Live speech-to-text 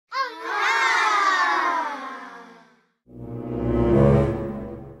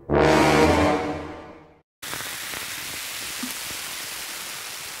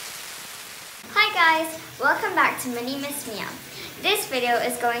to Mini Miss Mia. This video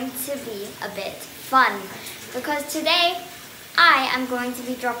is going to be a bit fun because today I am going to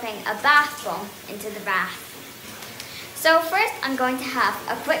be dropping a bath bomb into the bath. So first I'm going to have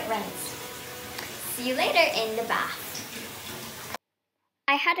a quick rinse. See you later in the bath.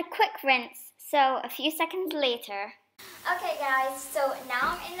 I had a quick rinse, so a few seconds later. Okay guys, so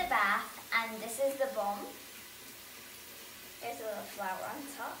now I'm in the bath and this is the bomb. There's a little flower on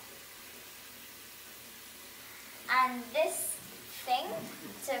top. And this thing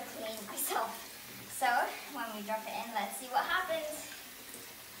to clean myself. So when we drop it in, let's see what happens.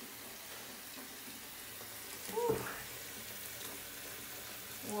 Whew.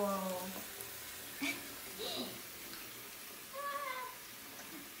 Whoa.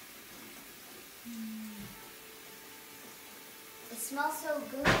 It smells so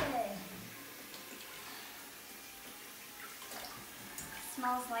good. It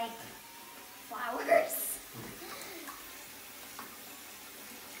smells like flowers.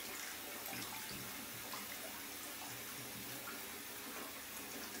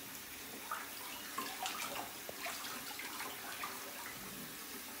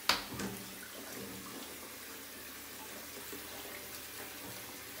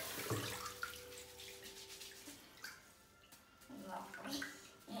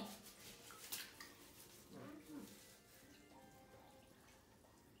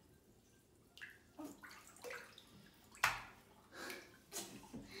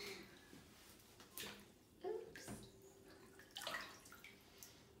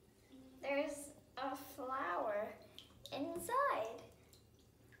 There's a flower inside.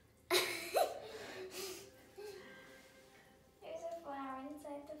 There's a flower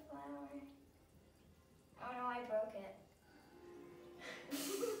inside the flower. Oh no, I broke it.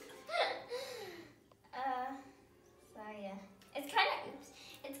 So yeah, it's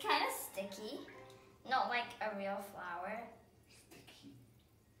kind of sticky, not like a real flower. Sticky.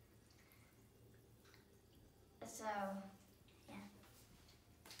 So.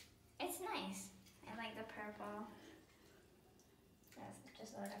 It's nice. I like the purple.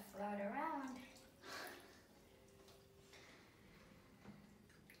 Just let it float around.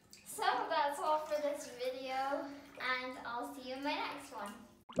 So that's all for this video, and I'll see you in my next one.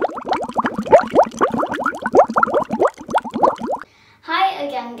 Hi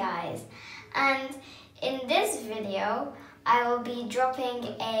again guys, and in this video I will be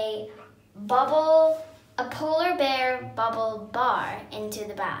dropping a polar bear bubble bar into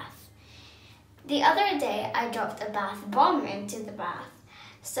the bath. The other day I dropped a bath bomb into the bath,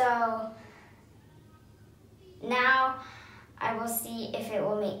 so now I will see if it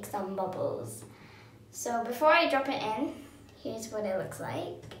will make some bubbles. So before I drop it in, here's what it looks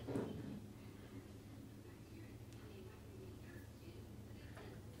like.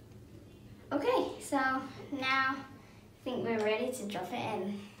 Okay, so now I think we're ready to drop it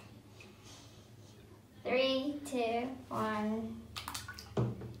in. 3, 2, 1.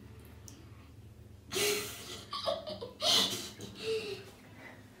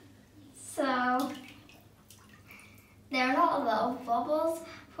 So, there are not a lot of bubbles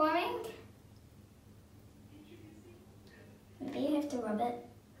forming. Maybe you have to rub it.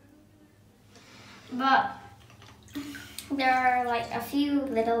 But there are like a few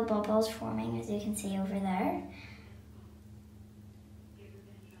little bubbles forming, as you can see over there.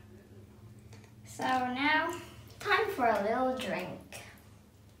 So now, time for a little drink.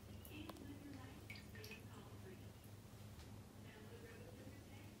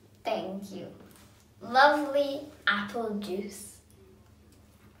 Thank you. Lovely apple juice.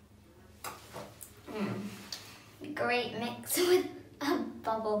 Great mix with a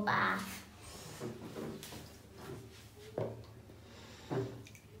bubble bath.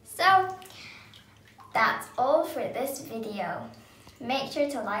 So, that's all for this video. Make sure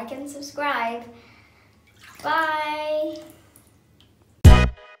to like and subscribe. Bye!